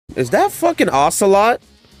Is that fucking Ocelot?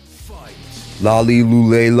 Lolly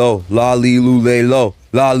lule lo, lolly lule lo,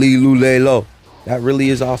 lolly lule lo. That really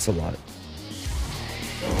is Ocelot.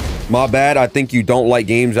 My bad, I think you don't like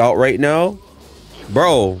games out right now.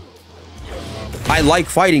 Bro, I like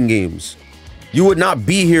fighting games. You would not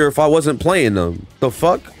be here if I wasn't playing them. The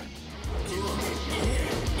fuck?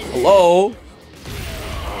 Hello?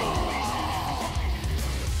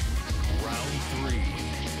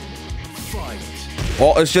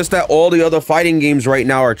 It's just that all the other fighting games right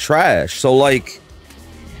now are trash. So like,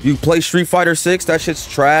 you play Street Fighter 6, that shit's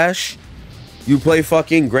trash. You play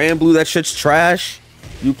fucking granblue, that shit's trash.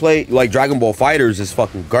 You play like Dragon Ball FighterZ is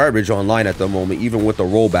fucking garbage online at the moment, even with the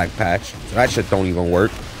rollback patch. So that shit don't even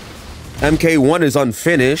work. MK1 is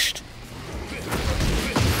unfinished.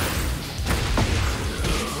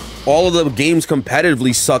 All of the games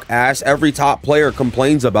competitively suck ass. Every top player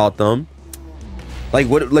complains about them. Like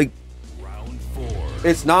what? Like,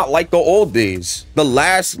 it's not like the old days. The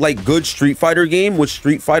last like good Street Fighter game was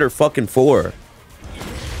Street Fighter fucking 4.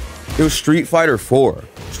 It was Street Fighter 4.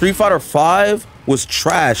 Street Fighter 5 was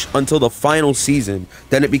trash until the final season.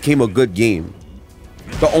 Then it became a good game.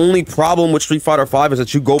 The only problem with Street Fighter 5 is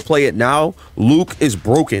that you go play it now, Luke is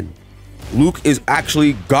broken. Luke is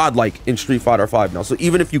actually godlike in Street Fighter 5 now. So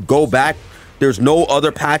even if you go back, there's no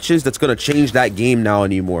other patches that's gonna change that game now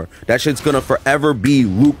anymore. That shit's gonna forever be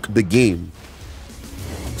Luke the game.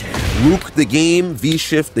 Luke the game,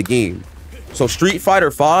 V-Shift the game. So Street Fighter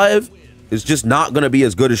 5 is just not gonna be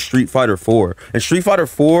as good as Street Fighter 4. And Street Fighter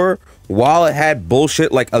 4, while it had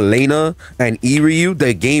bullshit like Elena and Iryu,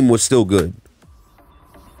 the game was still good.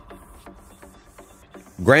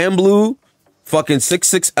 granblue, fucking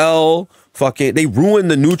 66L, fucking, they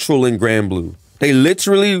ruined the neutral in granblue. They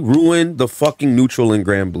literally ruined the fucking neutral in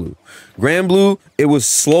granblue. Granblue, it was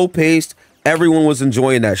slow paced. Everyone was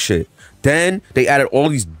enjoying that shit. Then they added all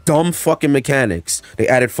these dumb fucking mechanics. They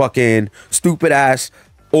added fucking stupid ass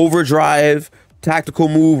overdrive, tactical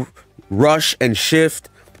move, rush, and shift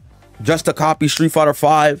just to copy Street Fighter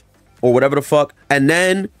 5 or whatever the fuck. And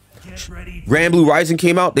then granblue Rising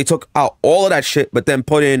came out. They took out all of that shit, but then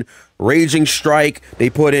put in Raging Strike. They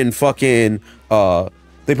put in fucking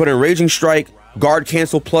Raging Strike, guard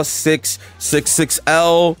cancel +6,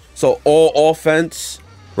 66L. So all offense,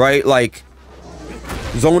 right? Like,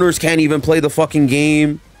 zoners can't even play the fucking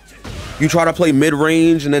game. You try to play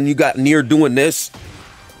mid-range and then you got near doing this.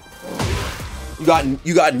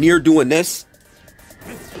 You got near doing this.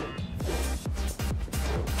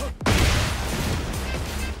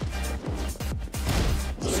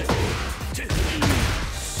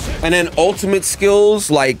 And then ultimate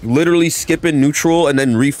skills, like literally skipping neutral and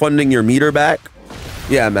then refunding your meter back.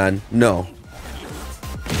 Yeah, man, no.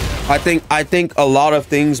 I think a lot of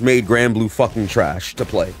things made granblue fucking trash to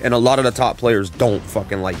play, and a lot of the top players don't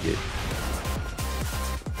fucking like it.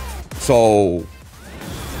 So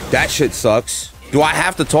that shit sucks. Do I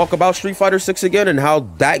have to talk about Street Fighter 6 again and how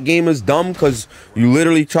that game is dumb because you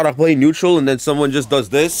literally try to play neutral and then someone just does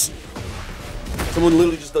this? Someone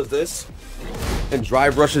literally just does this and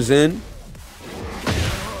drive rushes in.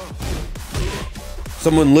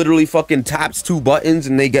 Someone literally fucking taps 2 buttons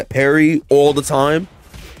and they get parry all the time.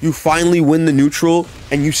 You finally win the neutral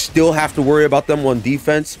and you still have to worry about them on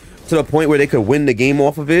defense to the point where they could win the game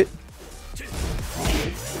off of it.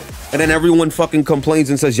 And then everyone fucking complains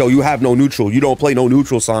and says, yo, you have no neutral. You don't play no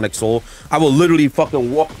neutral, SonicSol. I will literally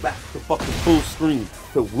fucking walk back to fucking full screen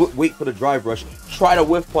to wait for the drive rush, try to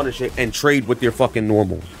whiff punish it, and trade with your fucking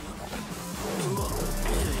normal.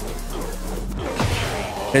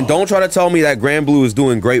 And don't try to tell me that granblue is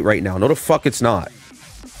doing great right now. No, the fuck it's not.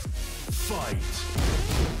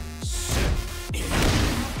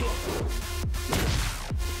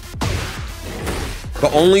 The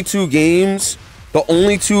only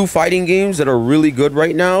two fighting games that are really good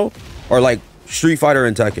right now are like Street Fighter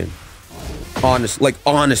and Tekken.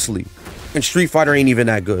 Honestly. And Street Fighter ain't even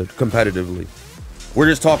that good competitively. We're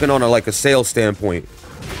just talking on a sales standpoint.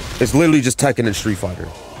 It's literally just Tekken and Street Fighter.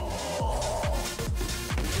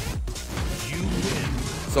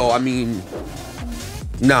 So, I mean,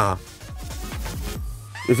 nah.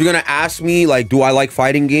 If you're gonna ask me, like, do I like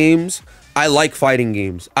fighting games? I like fighting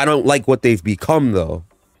games. I don't like what they've become, though.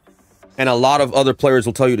 And a lot of other players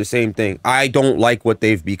will tell you the same thing. I don't like what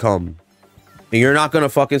they've become. And you're not gonna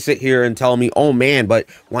fucking sit here and tell me, oh man, but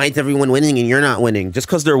why is everyone winning and you're not winning? Just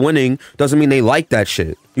because they're winning doesn't mean they like that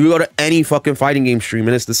shit. You go to any fucking fighting game stream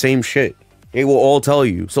and it's the same shit. They will all tell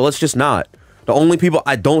you. So let's just not. The only people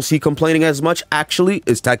I don't see complaining as much, actually,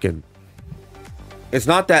 is Tekken. It's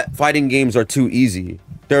not that fighting games are too easy.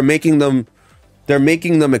 They're making them they're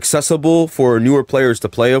making them accessible for newer players to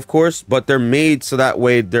play, of course, but they're made so that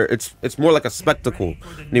way it's more like a spectacle.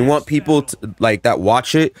 And they want people to, like, that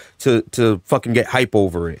watch it to fucking get hype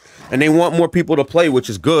over it. And they want more people to play, which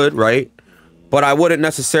is good, right? But I wouldn't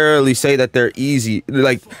necessarily say that they're easy.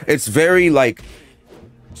 Like, it's very, like,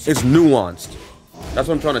 it's nuanced. That's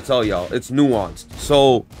what I'm trying to tell y'all. It's nuanced.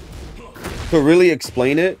 So to really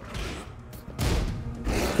explain it,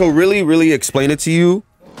 really explain it to you,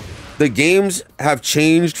 the games have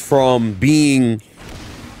changed from being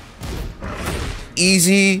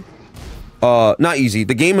easy, not easy.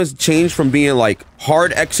 The game has changed from being like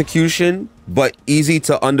hard execution, but easy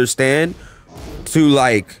to understand, to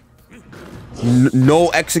like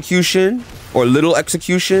no execution or little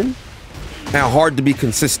execution and hard to be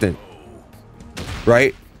consistent,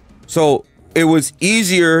 right? So it was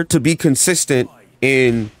easier to be consistent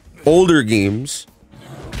in older games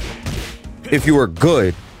if you were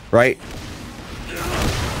good, right?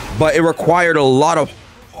 But it required a lot of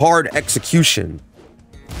hard execution,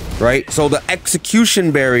 right? So the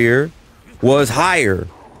execution barrier was higher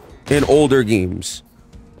in older games,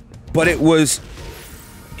 but it was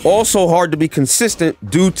also hard to be consistent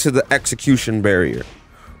due to the execution barrier.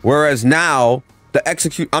 Whereas now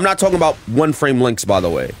the I'm not talking about one frame links, by the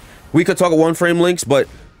way. We could talk about one frame links, but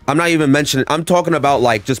I'm not even mentioning, I'm talking about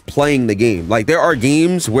like just playing the game. Like there are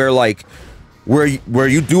games where like where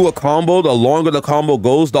you do a combo, the longer the combo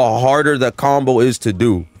goes, the harder the combo is to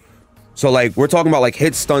do. So like we're talking about like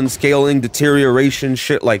hit stun scaling, deterioration,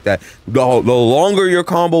 shit like that. The longer your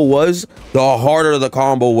combo was, the harder the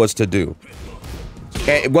combo was to do.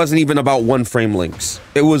 It wasn't even about one frame links.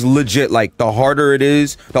 It was legit like the harder it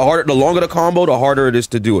is, the longer the combo, the harder it is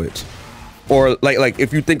to do it. Or like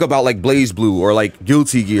if you think about like Blaze Blue or like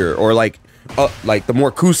Guilty Gear or like the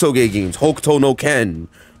more Kusoge games, Hokuto no Ken,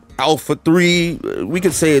 Alpha 3, we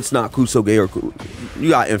could say it's not Kusoge or you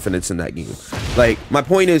got infinites in that game. Like my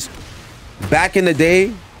point is, back in the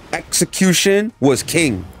day, execution was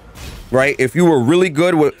king, right? If you were really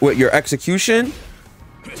good with your execution,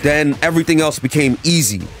 then everything else became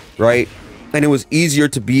easy, right? And it was easier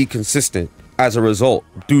to be consistent as a result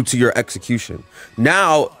due to your execution.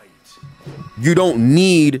 Now, you don't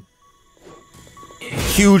need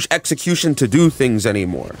huge execution to do things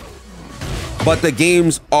anymore. But the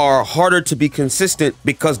games are harder to be consistent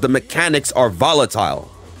because the mechanics are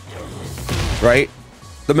volatile, right?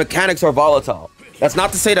 The mechanics are volatile. That's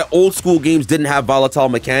not to say that old school games didn't have volatile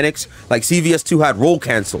mechanics. Like CVS2 had roll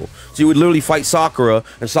cancel. So you would literally fight Sakura,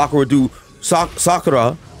 and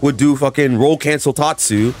Sakura would do fucking roll cancel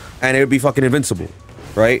Tatsu, and it would be fucking invincible,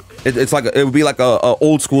 right? It's like it would be like a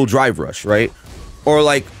old school drive rush, right? Or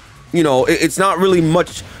like, you know, it's not really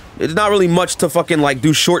much. It's not really much to fucking like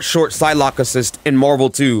do short side lock assist in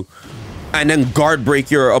Marvel 2, and then guard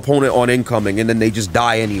break your opponent on incoming, and then they just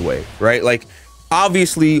die anyway, right? Like,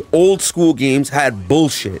 obviously, old school games had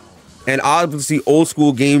bullshit, and obviously, old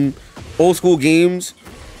school games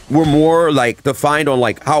were more like defined on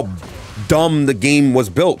like how dumb the game was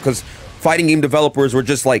built, because fighting game developers were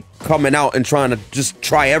just like coming out and trying to just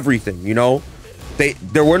try everything, you know.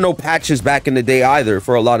 There were no patches back in the day either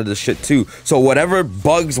for a lot of the shit too. So whatever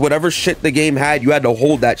bugs, whatever shit the game had, you had to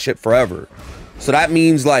hold that shit forever. So that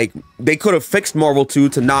means like they could have fixed Marvel 2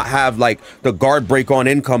 to not have like the guard break on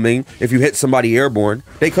incoming if you hit somebody airborne.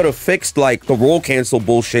 They could have fixed like the roll cancel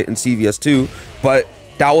bullshit in CVS 2, but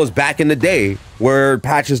that was back in the day where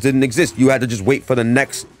patches didn't exist. You had to just wait for the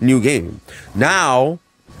next new game. Now,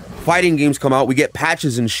 fighting games come out, we get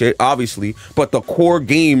patches and shit, obviously, but the core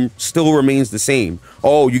game still remains the same.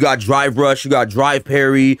 Oh, you got drive rush, you got drive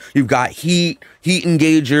parry, you've got heat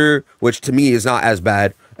engager, which to me is not as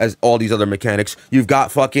bad as all these other mechanics. You've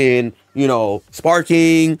got fucking, you know,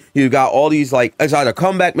 sparking, you've got all these like, it's either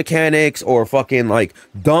comeback mechanics or fucking like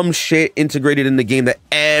dumb shit integrated in the game that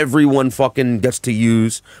everyone fucking gets to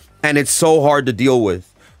use, and it's so hard to deal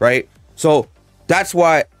with, right? So that's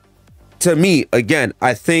why, to me, again,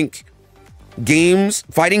 I think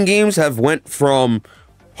fighting games have went from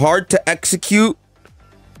hard to execute,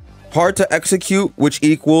 which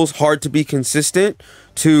equals hard to be consistent,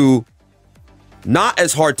 to not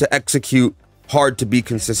as hard to execute, hard to be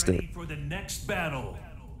consistent. For the next battle.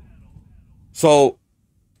 So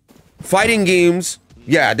fighting games,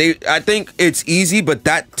 yeah, I think it's easy, but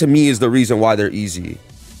that to me is the reason why they're easy.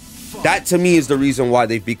 That to me is the reason why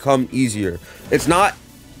they've become easier. It's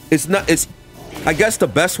I guess the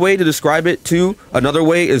best way to describe it too, another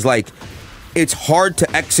way is like, it's hard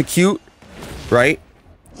to execute, right?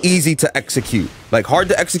 Easy to execute. Like hard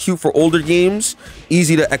to execute for older games,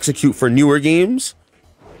 easy to execute for newer games,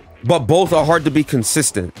 but both are hard to be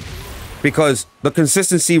consistent. because the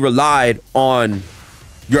consistency relied on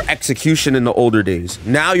your execution in the older days.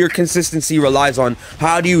 Now your consistency relies on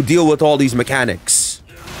how do you deal with all these mechanics?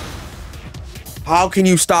 How can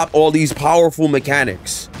you stop all these powerful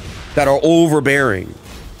mechanics that are overbearing?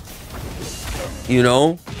 You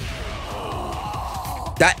know?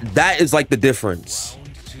 That is like the difference.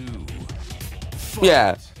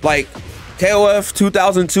 Yeah, like KOF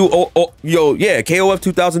 2002, KOF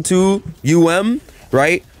 2002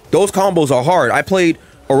 right? Those combos are hard. I played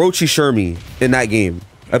Orochi Shermie in that game.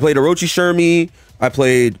 I played Orochi Shermie. I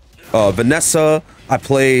played Vanessa. I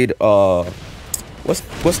played what's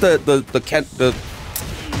the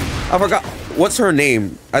I forgot what's her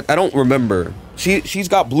name. I don't remember. She's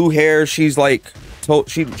got blue hair. She's like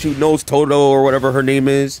she knows Toto or whatever her name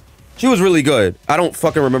is. She was really good. I don't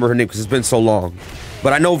fucking remember her name because it's been so long.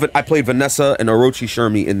 But I know I played Vanessa and Orochi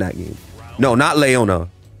Shermie in that game. No, not Leona.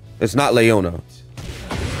 It's not Leona.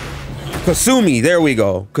 Kasumi, there we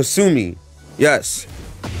go. Kasumi. Yes.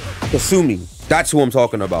 Kasumi. That's who I'm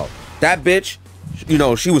talking about. That bitch, you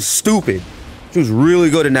know, she was stupid. She was really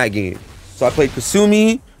good in that game. So I played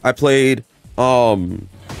Kasumi. I played, I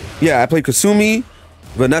played Kasumi,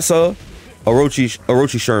 Vanessa, Orochi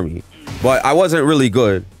Shermie. But I wasn't really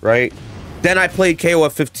good, right? Then I played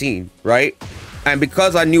KOF 15, right? And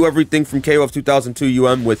because I knew everything from KOF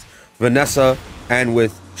 2002 with Vanessa and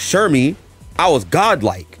with Shermie, I was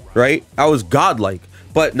godlike, right? I was godlike.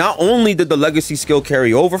 But not only did the legacy skill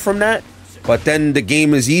carry over from that, but then the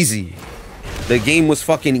game is easy. The game was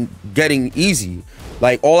fucking getting easy.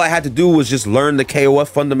 Like, all I had to do was just learn the KOF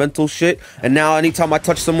fundamental shit. And now anytime I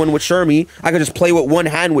touch someone with Shermie, I can just play with one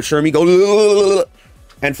hand with Shermie, go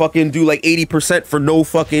and fucking do like 80% for no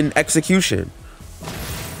fucking execution.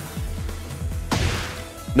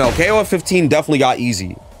 No, KOF 15 definitely got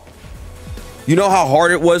easy. You know how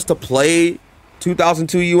hard it was to play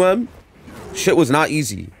 2002 Shit was not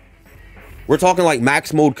easy. We're talking like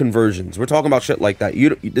max mode conversions. We're talking about shit like that.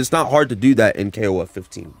 It's not hard to do that in KOF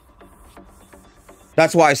 15.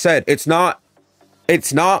 That's why I said it's not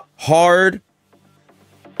hard.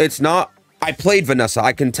 It's not. I played Vanessa.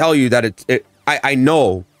 I can tell you that I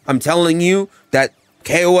know. I'm telling you that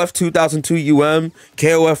KOF 2002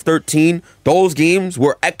 KOF 13, those games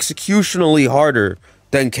were executionally harder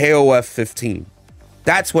than KOF 15.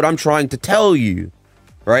 That's what I'm trying to tell you,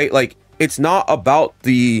 right? Like, it's not about,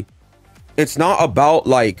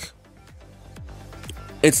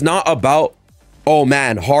 oh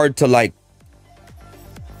man, hard to like,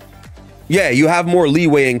 yeah, you have more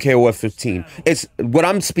leeway in KOF 15. It's what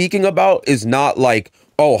I'm speaking about is not like,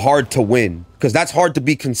 oh, hard to win, because that's hard to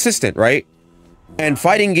be consistent, right? And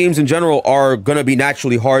fighting games in general are going to be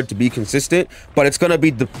naturally hard to be consistent, but it's going to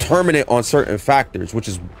be determinate on certain factors, which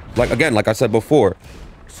is like, again, like I said before,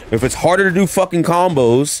 if it's harder to do fucking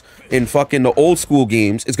combos in fucking the old school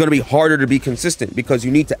games, it's going to be harder to be consistent because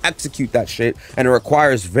you need to execute that shit, and it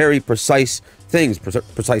requires very precise things,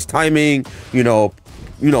 precise timing, you know,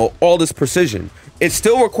 all this precision. It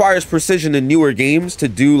still requires precision in newer games to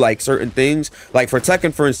do like certain things. Like for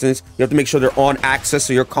Tekken, for instance, you have to make sure they're on axis,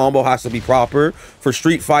 so your combo has to be proper. For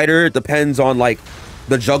Street Fighter, it depends on like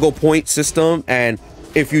the juggle point system and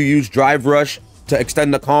if you use drive rush to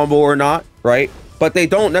extend the combo or not, right? But they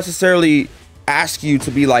don't necessarily ask you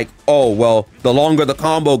to be like, oh, well, the longer the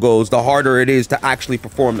combo goes, the harder it is to actually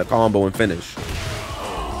perform the combo and finish.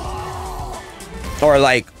 Or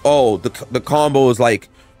like, oh, the combo is like,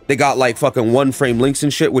 they got like fucking one frame links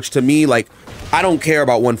and shit, which to me, like, I don't care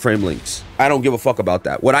about one frame links. I don't give a fuck about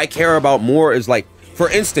that. What I care about more is like, for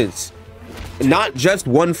instance, not just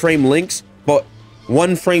one frame links, but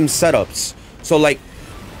one frame setups. So like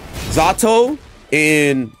Zato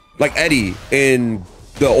in like Eddie in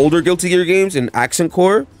the older Guilty Gear games in Accent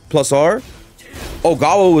Core plus R,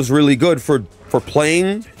 Ogawa was really good for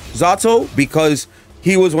playing Zato because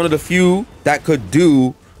he was one of the few that could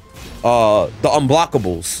do the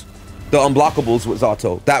unblockables with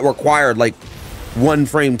Zato that required like one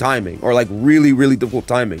frame timing or like really difficult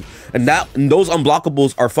timing, and those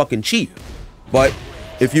unblockables are fucking cheap, but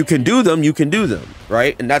if you can do them, you can do them,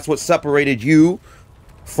 right? And that's what separated you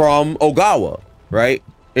from Ogawa, right?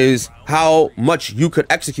 Is how much you could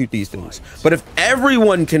execute these things. But if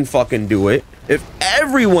everyone can fucking do it, if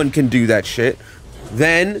everyone can do that shit,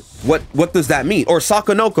 then what does that mean? Or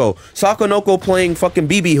Sakonoko playing fucking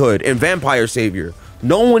BB Hood and Vampire Savior.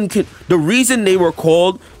 No one can. The reason they were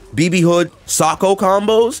called BB Hood Sako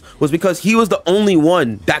combos was because he was the only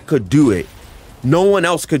one that could do it. No one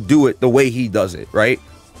else could do it the way he does it, right?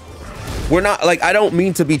 We're not like, I don't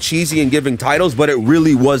mean to be cheesy and giving titles, but it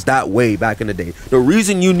really was that way back in the day. The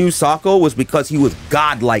reason you knew Sako was because he was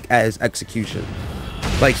godlike at his execution.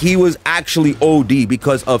 Like, he was actually OD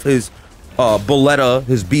because of his Boletta,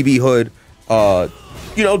 his BB hood,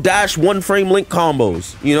 you know, dash one frame link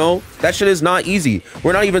combos. You know, that shit is not easy.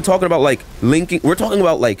 We're not even talking about like linking. We're talking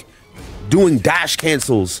about like doing dash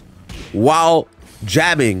cancels while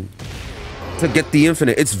jabbing to get the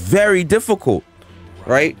infinite. It's very difficult,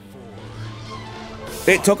 right?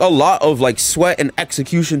 It took a lot of like sweat and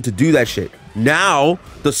execution to do that shit. Now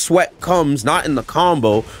the sweat comes not in the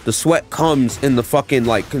combo, the sweat comes in the fucking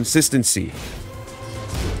like consistency.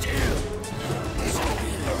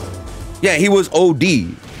 Yeah, he was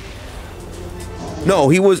OD. No,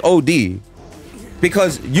 he was OD.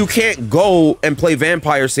 Because you can't go and play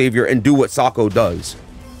Vampire Savior and do what Sako does.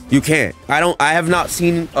 You can't. I have not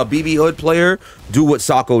seen a BB Hood player do what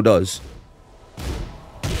Sako does.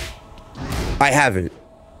 I haven't.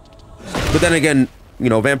 But then again, you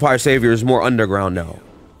know, Vampire Savior is more underground now.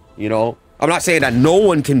 You know? I'm not saying that no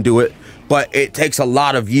one can do it, but it takes a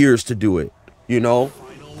lot of years to do it. You know?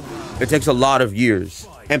 It takes a lot of years.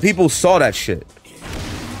 And people saw that shit.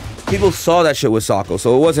 People saw that shit with Sako.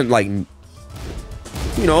 So it wasn't like, you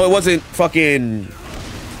know, it wasn't fucking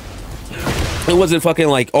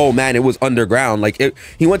like, oh man, it was underground. Like,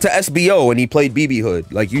 he went to SBO and he played BB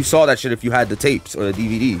Hood. Like, you saw that shit if you had the tapes or the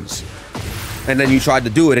DVDs. And then you tried to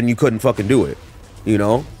do it and you couldn't fucking do it. You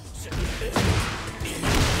know?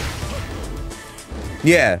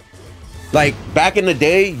 Yeah. Like, back in the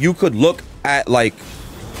day, you could look at like,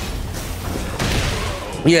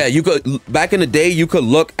 yeah, you could, back in the day, you could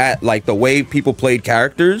look at like the way people played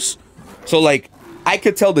characters. So like, I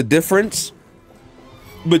could tell the difference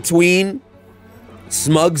between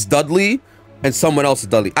Smugs Dudley and someone else's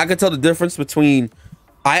Dudley. I could tell the difference between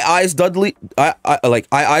I's Dudley,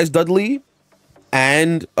 I's Dudley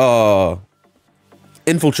and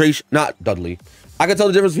Infiltration, not Dudley. I could tell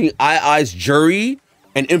the difference between I's Jury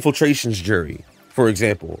and Infiltration's Jury, for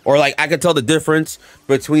example. Or like, I could tell the difference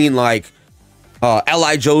between like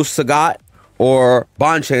L.I. Joe's Sagat or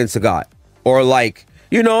Bonchan Sagat, or like,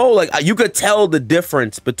 you know, like you could tell the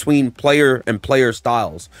difference between player and player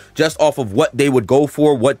styles just off of what they would go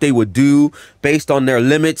for, what they would do based on their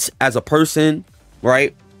limits as a person,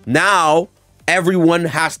 right? Now, everyone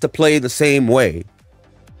has to play the same way.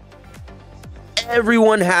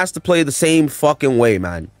 Everyone has to play the same fucking way,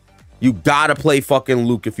 man. You gotta play fucking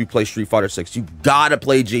Luke if you play Street Fighter 6. You gotta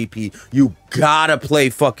play JP. You gotta play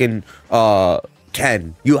fucking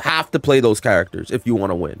Ken. You have to play those characters if you want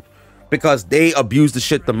to win. Because they abuse the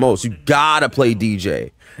shit the most. You gotta play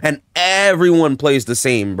DJ. And everyone plays the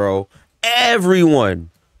same, bro. Everyone.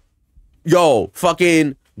 Yo,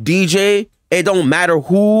 fucking DJ, it don't matter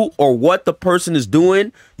who or what the person is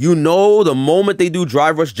doing. You know the moment they do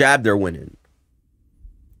drive rush jab, they're winning.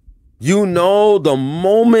 You know the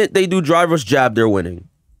moment they do drive rush jab, they're winning.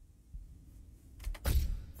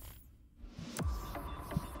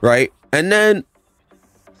 Right? And then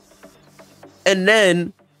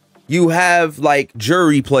you have like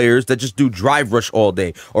Jury players that just do drive rush all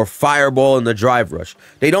day, or fireball in the drive rush.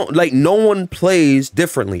 They don't, like, no one plays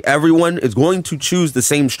differently. Everyone is going to choose the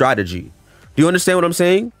same strategy. Do you understand what I'm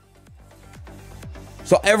saying?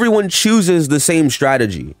 So everyone chooses the same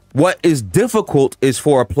strategy. What is difficult is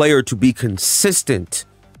for a player to be consistent,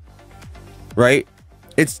 right?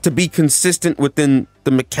 It's to be consistent within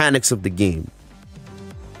the mechanics of the game.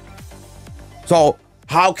 So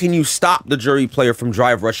how can you stop the Jury player from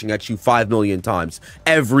drive rushing at you 5 million times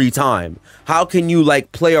every time? How can you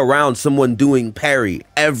like play around someone doing parry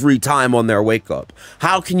every time on their wake up?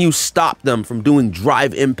 How can you stop them from doing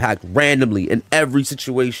drive impact randomly in every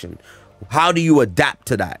situation? How do you adapt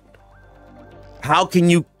to that? How can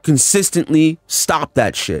you consistently stop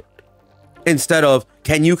that shit? Instead of,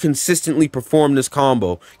 can you consistently perform this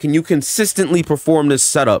combo? Can you consistently perform this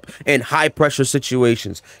setup in high pressure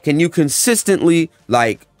situations? Can you consistently,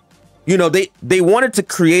 like, you know, they wanted to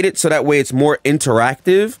create it so that way it's more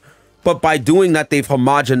interactive, but by doing that, they've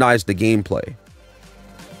homogenized the gameplay.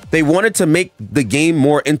 They wanted to make the game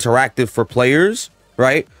more interactive for players,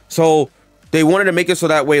 right? So they wanted to make it so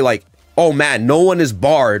that way, like, oh man, no one is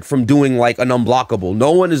barred from doing like an unblockable.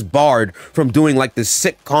 No one is barred from doing like this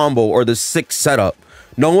sick combo or the sick setup.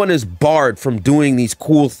 No one is barred from doing these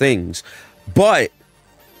cool things. But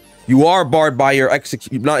you are barred by your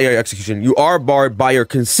execution. You are barred by your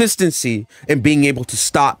consistency in being able to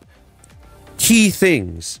stop key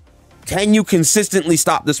things. Can you consistently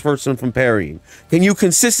stop this person from parrying? Can you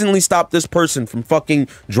consistently stop this person from fucking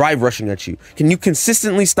drive rushing at you? Can you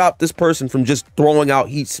consistently stop this person from just throwing out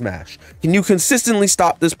heat smash? Can you consistently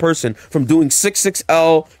stop this person from doing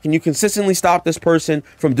 6-6L? Can you consistently stop this person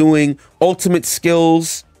from doing ultimate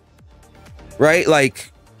skills? Right?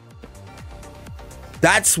 Like,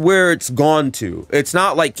 That's where it's gone to. It's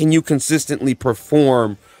not like, can you consistently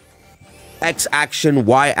perform X action,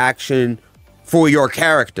 Y action for your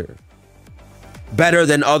character better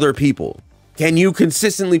than other people? Can you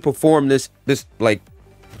consistently perform this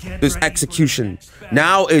execution?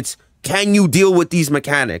 Now it's, can you deal with these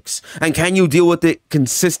mechanics? And can you deal with it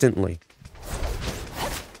consistently?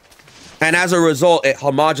 And as a result, it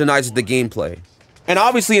homogenizes the gameplay. And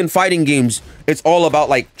obviously in fighting games, it's all about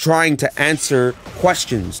like trying to answer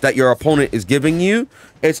questions that your opponent is giving you.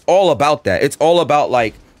 It's all about that. It's all about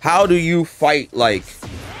like, how do you fight? Like,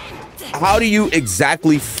 how do you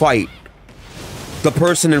exactly fight the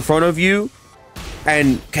person in front of you?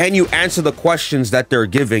 And can you answer the questions that they're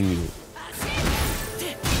giving you?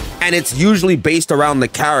 And it's usually based around the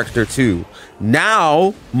character too.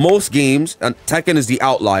 Now, most games, and Tekken is the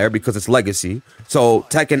outlier because it's legacy. So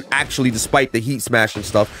Tekken actually, despite the heat smash and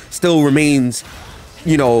stuff, still remains,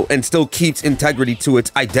 you know, and still keeps integrity to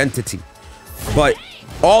its identity. But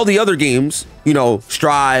all the other games, you know,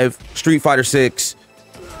 Strive, Street Fighter 6,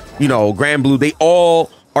 you know, granblue, they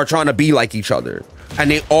all are trying to be like each other. And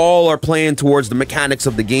they all are playing towards the mechanics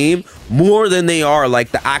of the game more than they are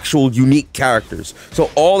like the actual unique characters. So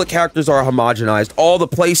all the characters are homogenized. All the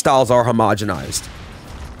play styles are homogenized.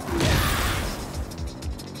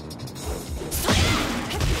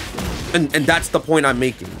 And that's the point I'm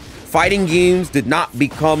making. Fighting games did not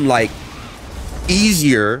become like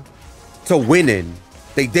easier to win in.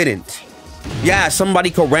 They didn't. Yeah, somebody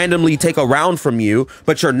could randomly take a round from you,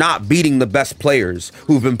 but you're not beating the best players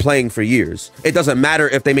who've been playing for years. It doesn't matter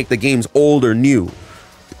if they make the games old or new.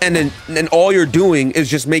 And then all you're doing is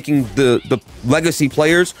just making the legacy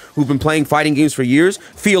players who've been playing fighting games for years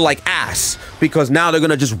feel like ass, because now they're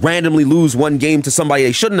gonna just randomly lose one game to somebody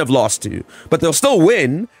they shouldn't have lost to. But they'll still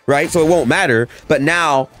win, right? So it won't matter. But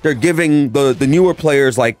now they're giving the newer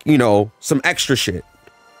players, like, you know, some extra shit,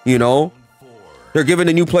 you know? They're giving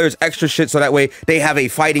the new players extra shit so that way they have a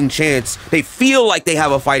fighting chance. They feel like they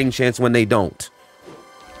have a fighting chance when they don't.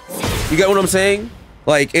 You get what I'm saying?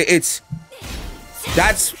 Like, that's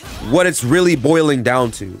what it's really boiling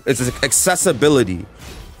down to. It's accessibility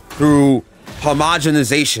through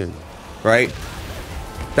homogenization, right?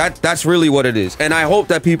 That's really what it is. And I hope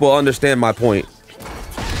that people understand my point.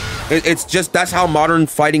 It's just, that's how modern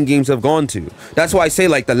fighting games have gone to. That's why I say,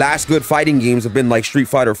 like, the last good fighting games have been like Street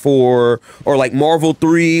Fighter 4 or like Marvel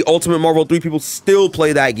 3, Ultimate Marvel 3. People still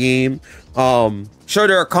play that game. Sure,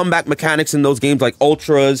 there are comeback mechanics in those games like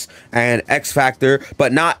Ultras and X Factor,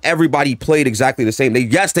 but not everybody played exactly the same.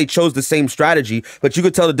 Yes, they chose the same strategy, but you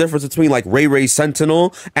could tell the difference between like Ray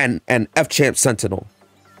Sentinel and F-Champ Sentinel.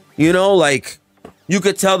 You know, like, you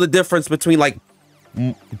could tell the difference between like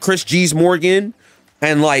Chris G's Morgan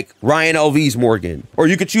and like Ryan LV's Morgan. Or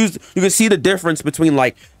you could see the difference between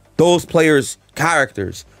like those players'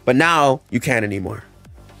 characters, but now you can't anymore.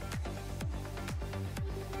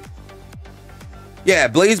 Yeah,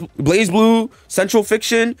 BlazBlue, Central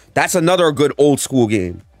Fiction, that's another good old school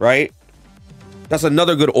game, right? That's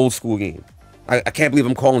another good old school game. I can't believe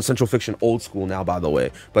I'm calling Central Fiction old school now, by the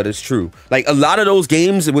way, but it's true. Like, a lot of those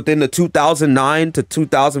games within the 2009 to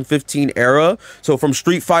 2015 era, so from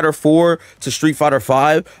Street Fighter 4 to Street Fighter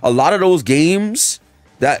 5, a lot of those games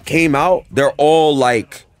that came out, they're all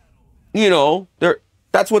like, you know,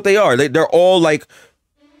 that's what they are. They're all like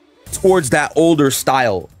towards that older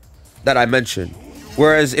style that I mentioned.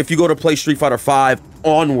 Whereas if you go to play Street Fighter 5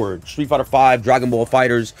 onward, Street Fighter 5, Dragon Ball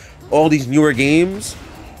FighterZ, all these newer games,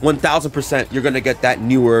 1000% you're gonna get that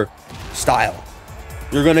newer style.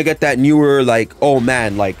 You're gonna get that newer, like, oh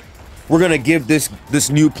man, like, we're gonna give this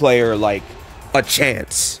new player like a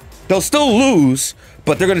chance. They'll still lose,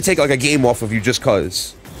 but they're gonna take like a game off of you just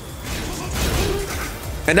cause.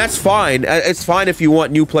 And that's fine. It's fine if you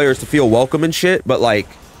want new players to feel welcome and shit, but like,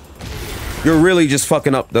 you're really just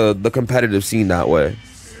fucking up the competitive scene that way.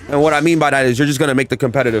 And what I mean by that is you're just gonna make the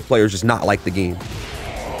competitive players just not like the game.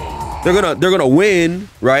 They're gonna win,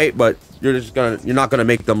 right? But you're not gonna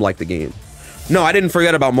make them like the game. No, I didn't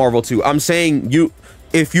forget about Marvel 2. I'm saying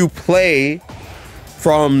if you play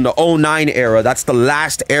from the 09 era, that's the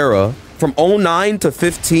last era. From 09 to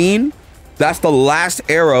 15, that's the last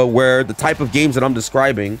era where the type of games that I'm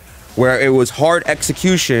describing, where it was hard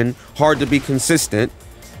execution, hard to be consistent,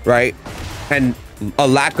 right? And a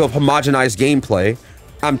lack of homogenized gameplay.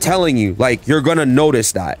 I'm telling you, like, you're gonna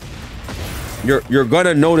notice that. You're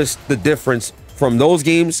gonna notice the difference from those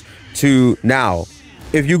games to now.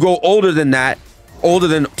 If you go older than that, older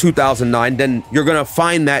than 2009, then you're gonna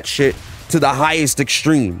find that shit to the highest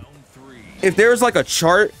extreme. If there's like a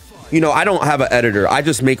chart you know, I don't have an editor. I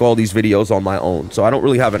just make all these videos on my own. So I don't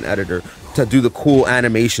really have an editor to do the cool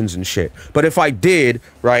animations and shit. But if I did,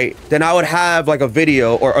 right, then I would have like a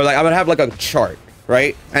video or like I would have like a chart,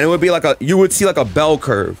 right? And it would be like you would see like a bell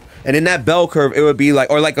curve. And in that bell curve, it would be like,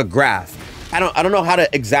 or like a graph. I don't know how to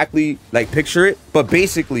exactly like picture it, but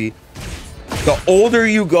basically the older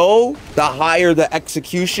you go, the higher the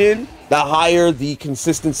execution, the higher the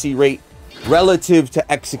consistency rate relative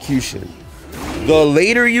to execution. The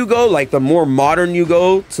later you go, like the more modern you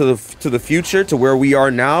go to the future, to where we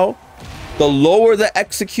are now, the lower the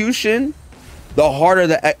execution, the harder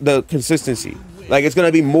the consistency. Like it's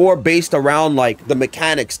gonna be more based around like the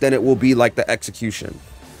mechanics than it will be like the execution.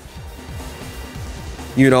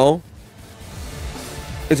 You know?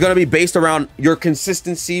 It's gonna be based around your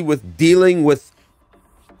consistency with dealing with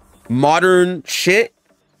modern shit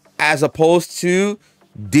as opposed to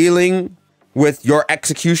dealing with your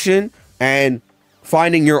execution and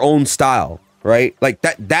finding your own style, right? Like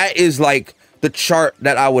that is like the chart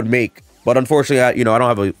that I would make. But unfortunately, you know, I don't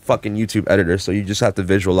have a fucking YouTube editor, so you just have to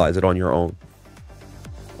visualize it on your own.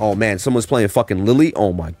 Oh man, someone's playing fucking Lily.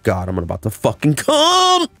 Oh my god, I'm about to fucking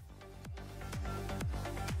come.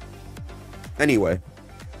 Anyway,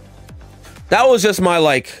 that was just my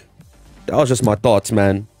thoughts,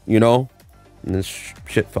 man, you know? And this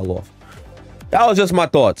shit fell off. That was just my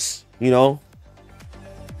thoughts, you know?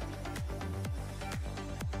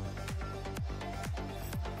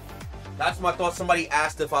 That's my thoughts. Somebody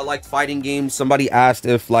asked if I liked fighting games. Somebody asked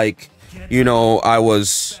if, like, you know, I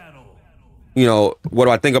was, you know, what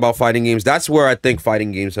do I think about fighting games? That's where I think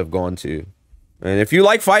fighting games have gone to. And if you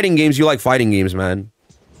like fighting games, you like fighting games, man.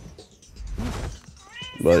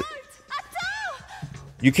 But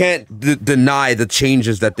you can't deny the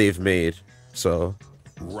changes that they've made. So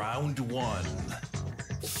round one.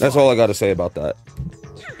 That's all I got to say about that.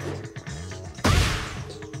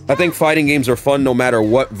 I think fighting games are fun no matter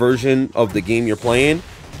what version of the game you're playing.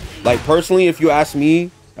 Like personally, if you ask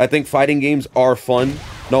me, I think fighting games are fun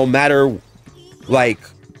no matter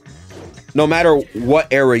what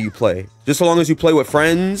era you play. Just so long as you play with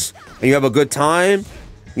friends and you have a good time,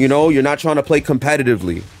 you know, you're not trying to play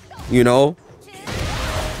competitively, you know?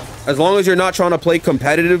 As long as you're not trying to play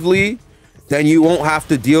competitively, then you won't have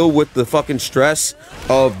to deal with the fucking stress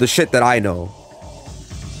of the shit that I know.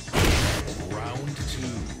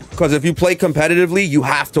 Because if you play competitively, you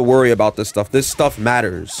have to worry about this stuff. This stuff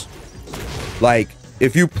matters. Like,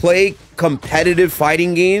 if you play competitive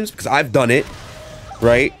fighting games, because I've done it,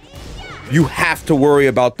 right? You have to worry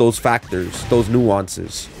about those factors, those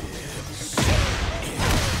nuances.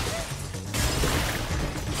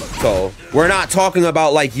 So, we're not talking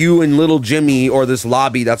about like you and little Jimmy or this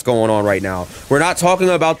lobby that's going on right now. We're not talking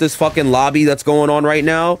about this fucking lobby that's going on right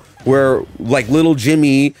now where like little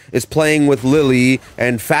Jimmy is playing with Lily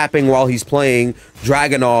and fapping while he's playing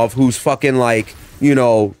Dragunov, who's fucking like, you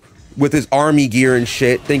know, with his army gear and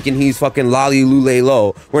shit, thinking he's fucking lolly lule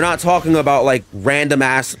low. We're not talking about like random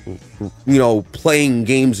ass, you know, playing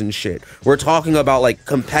games and shit. We're talking about like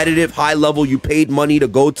competitive, high level, you paid money to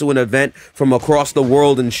go to an event from across the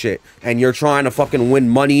world and shit, and you're trying to fucking win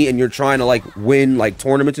money and you're trying to like win like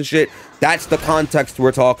tournaments and shit. That's the context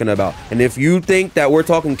we're talking about. And if you think that we're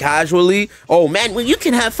talking casually, oh man, well you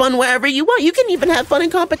can have fun wherever you want. You can even have fun in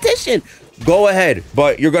competition. Go ahead,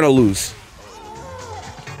 but you're gonna lose.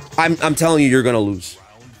 I'm telling you, you're gonna lose.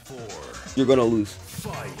 You're gonna lose.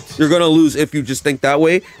 You're gonna lose if you just think that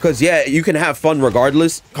way. Because yeah, you can have fun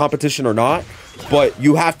regardless, competition or not. But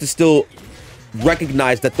you have to still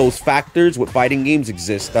recognize that those factors with fighting games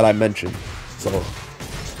exist that I mentioned. So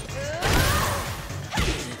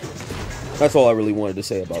that's all I really wanted to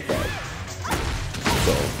say about that.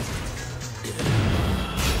 So,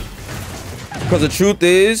 because the truth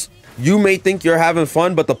is, you may think you're having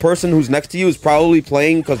fun, but the person who's next to you is probably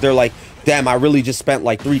playing because they're like, damn, I really just spent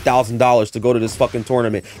like $3,000 to go to this fucking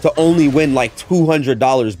tournament to only win like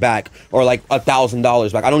 $200 back or like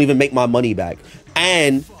 $1,000 back. I don't even make my money back.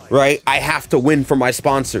 And, right, I have to win for my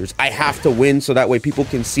sponsors. I have to win so that way people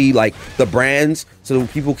can see like the brands, so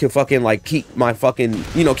people can fucking like keep my fucking,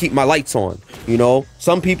 you know, keep my lights on, you know?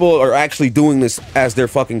 Some people are actually doing this as their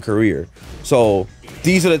fucking career. So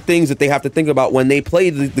these are the things that they have to think about when they play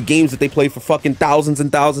the games that they play for fucking thousands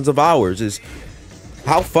and thousands of hours. Is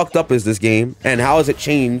how fucked up is this game, and how has it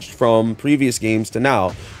changed from previous games to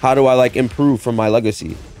now? How do I like improve from my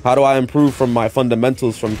legacy? How do I improve from my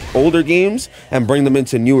fundamentals from older games and bring them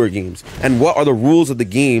into newer games? And what are the rules of the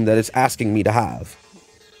game that it's asking me to have?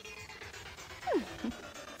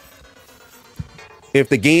 If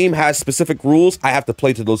the game has specific rules, I have to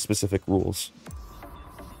play to those specific rules.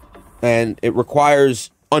 And it requires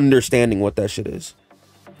understanding what that shit is.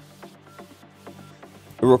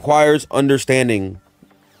 It requires understanding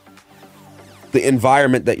the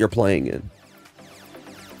environment that you're playing in.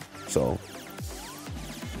 So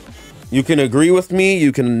you can agree with me,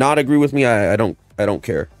 you can not agree with me. I don't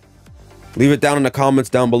care. Leave it down in the comments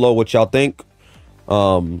down below what y'all think.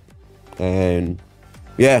 And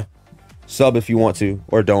yeah, sub if you want to,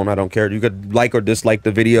 or don't. I don't care. You could like or dislike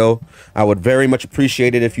the video. I would very much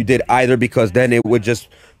appreciate it if you did either, because then it would just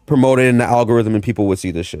promote it in the algorithm and people would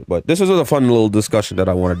see this shit. But this was a fun little discussion that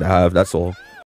I wanted to have. That's all.